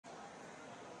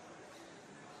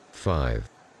5,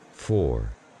 4,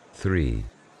 3,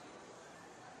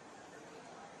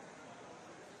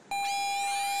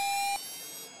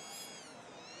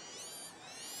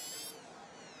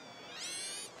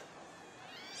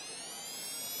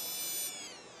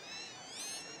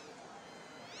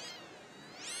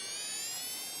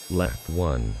 lap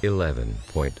 1,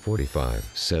 11.45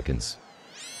 seconds.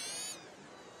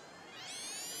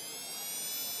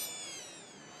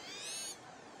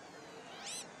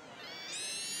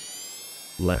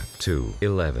 Lap 2,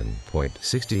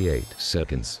 11.68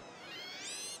 seconds.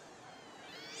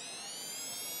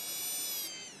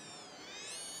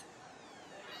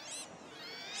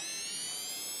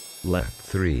 Lap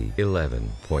 3,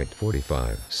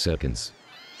 11.45 seconds.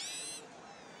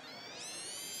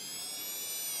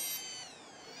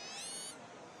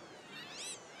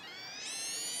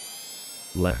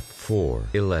 Lap 4,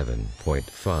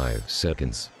 11.5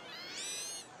 seconds.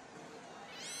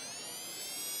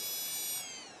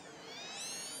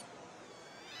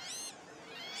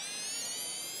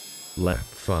 Lap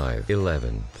 5,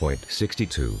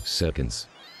 11.62 seconds.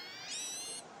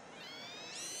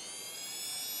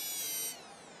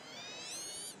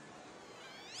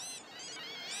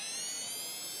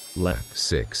 Lap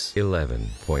 6,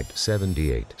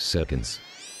 11.78 seconds.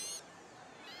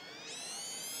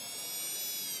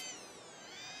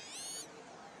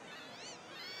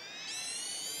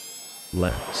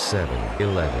 Lap 7,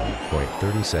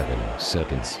 11.37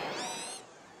 seconds.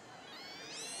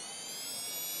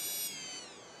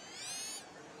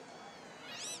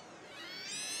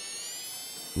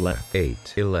 Lap 8,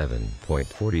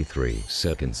 11.43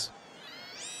 seconds.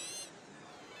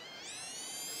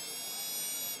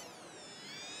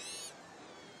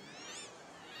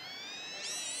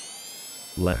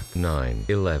 Lap 9,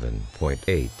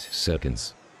 11.8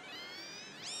 seconds.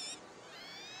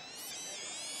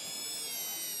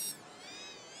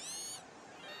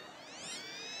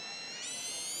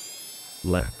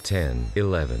 Lap 10,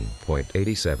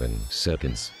 11.87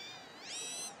 seconds.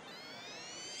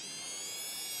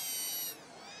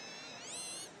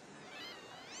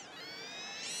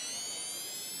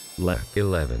 Lap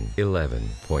 11,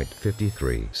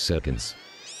 11.53 seconds.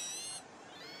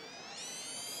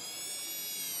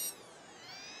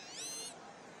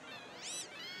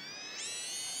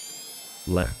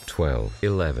 Lap 12,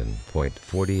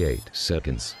 11.48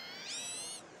 seconds.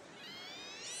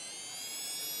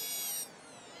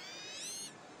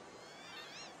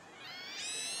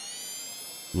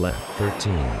 Lap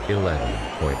 13,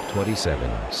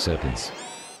 11.27 seconds.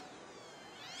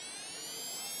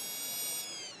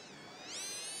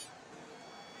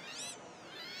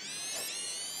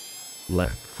 Lap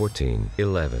 14,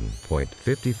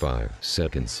 11.55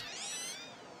 seconds.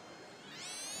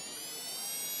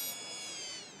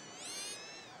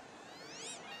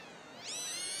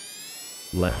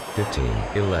 Lap 15,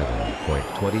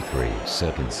 11.23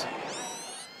 seconds.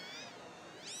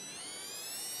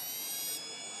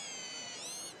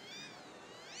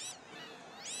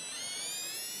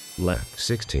 Lap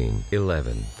 16,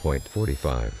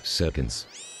 11.45 seconds.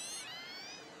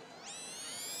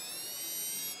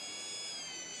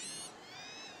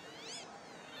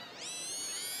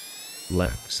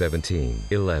 Lap 17,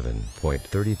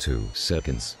 11.32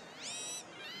 seconds.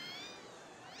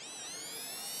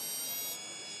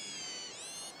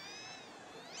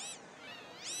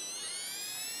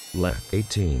 Lap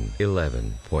 18,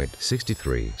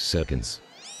 11.63 seconds.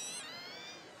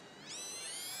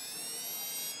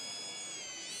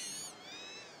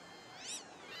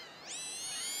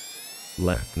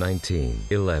 Lap 19,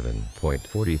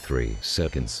 11.43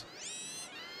 seconds.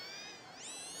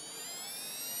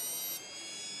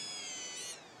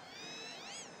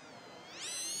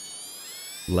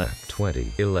 Lap 20,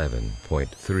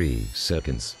 11.3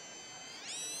 seconds.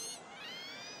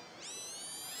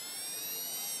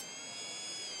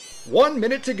 One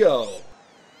minute to go.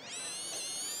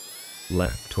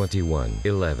 Lap 21,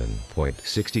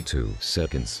 11.62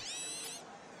 seconds.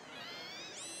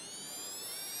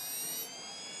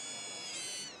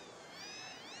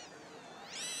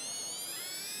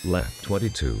 Lap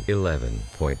 22,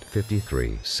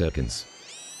 11.53 seconds.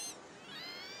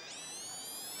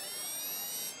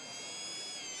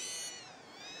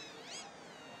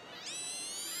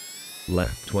 Lap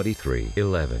 23,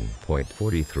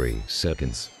 11.43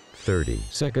 seconds. 30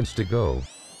 seconds to go.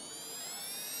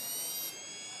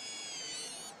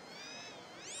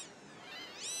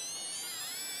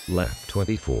 Lap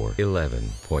 24,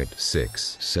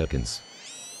 11.6 seconds.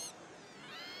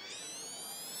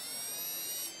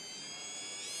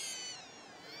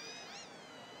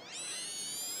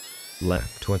 Lap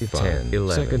 25, 11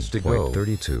 seconds to go.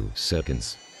 32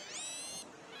 seconds.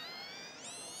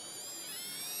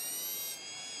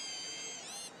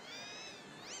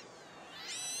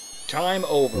 Time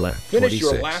over. Lap Finish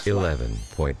your 26, last lap.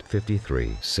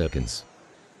 11.53 seconds.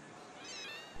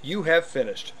 You have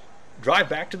finished. Drive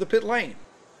back to the pit lane.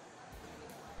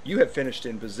 You have finished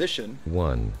in position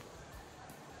 1.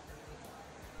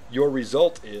 Your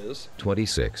result is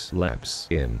 26 laps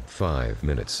in 5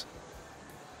 minutes.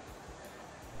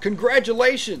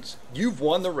 congratulations! You've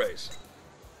won the race.